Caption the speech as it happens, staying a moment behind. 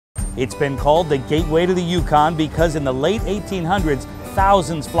It's been called the gateway to the Yukon because in the late 1800s,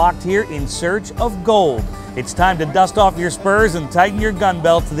 thousands flocked here in search of gold. It's time to dust off your spurs and tighten your gun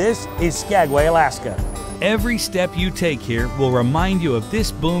belts. This is Skagway, Alaska. Every step you take here will remind you of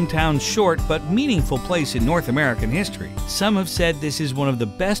this boomtown's short but meaningful place in North American history. Some have said this is one of the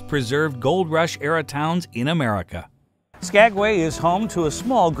best preserved Gold Rush era towns in America. Skagway is home to a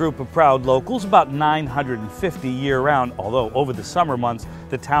small group of proud locals, about 950 year-round, although over the summer months,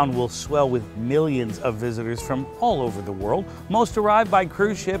 the town will swell with millions of visitors from all over the world. Most arrive by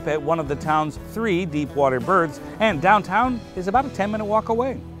cruise ship at one of the town's 3 deep-water berths, and downtown is about a 10-minute walk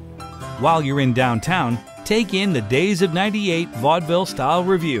away. While you're in downtown, take in the Days of 98 vaudeville-style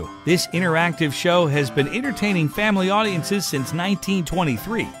review. This interactive show has been entertaining family audiences since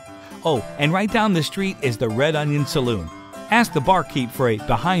 1923. Oh, and right down the street is the Red Onion Saloon. Ask the barkeep for a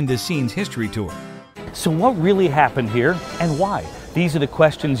behind-the-scenes history tour. So what really happened here and why? These are the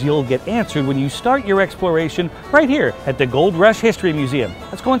questions you'll get answered when you start your exploration right here at the Gold Rush History Museum.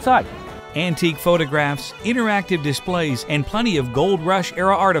 Let's go inside. Antique photographs, interactive displays, and plenty of Gold Rush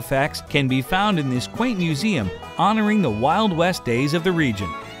era artifacts can be found in this quaint museum honoring the Wild West days of the region.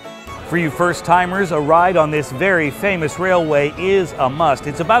 For you first-timers, a ride on this very famous railway is a must.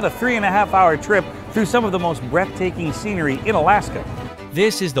 It's about a 3.5-hour trip through some of the most breathtaking scenery in Alaska.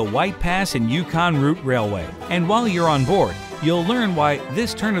 This is the White Pass and Yukon Route Railway, and while you're on board, you'll learn why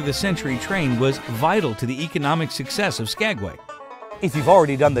this turn-of-the-century train was vital to the economic success of Skagway. If you've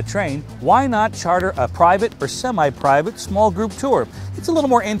already done the train, why not charter a private or semi-private small group tour? It's a little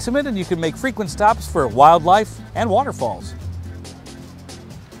more intimate and you can make frequent stops for wildlife and waterfalls.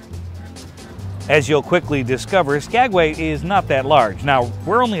 As you'll quickly discover, Skagway is not that large. Now,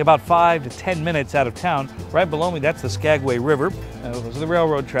 we're only about 5 to 10 minutes out of town. Right below me, that's the Skagway River. Those are the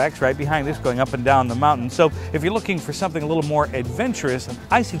railroad tracks right behind us going up and down the mountain. So if you're looking for something a little more adventurous,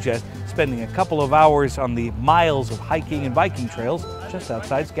 I suggest spending a couple of hours on the miles of hiking and biking trails just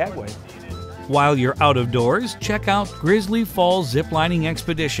outside Skagway. While you're out of doors, check out Grizzly Falls Ziplining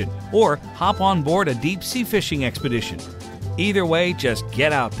Expedition or hop on board a deep sea fishing expedition. Either way, just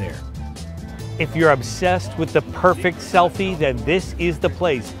get out there. If you're obsessed with the perfect selfie, then this is the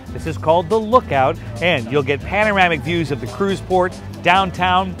place. This is called The Lookout, and you'll get panoramic views of the cruise port,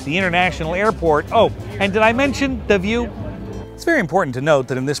 downtown, the international airport. Oh, and did I mention the view? It's very important to note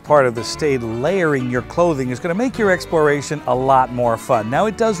that in this part of the state, layering your clothing is going to make your exploration a lot more fun. Now,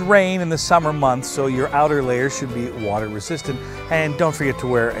 it does rain in the summer months, so your outer layers should be water resistant, and don't forget to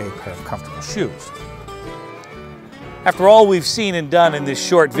wear a pair of comfortable shoes. After all we've seen and done in this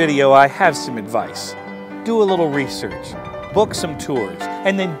short video, I have some advice. Do a little research, book some tours,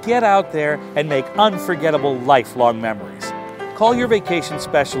 and then get out there and make unforgettable lifelong memories. Call your vacation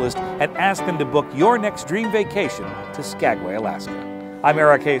specialist and ask them to book your next dream vacation to Skagway, Alaska. I'm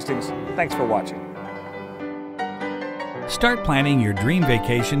Eric Hastings. Thanks for watching. Start planning your dream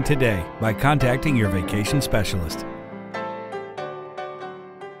vacation today by contacting your vacation specialist.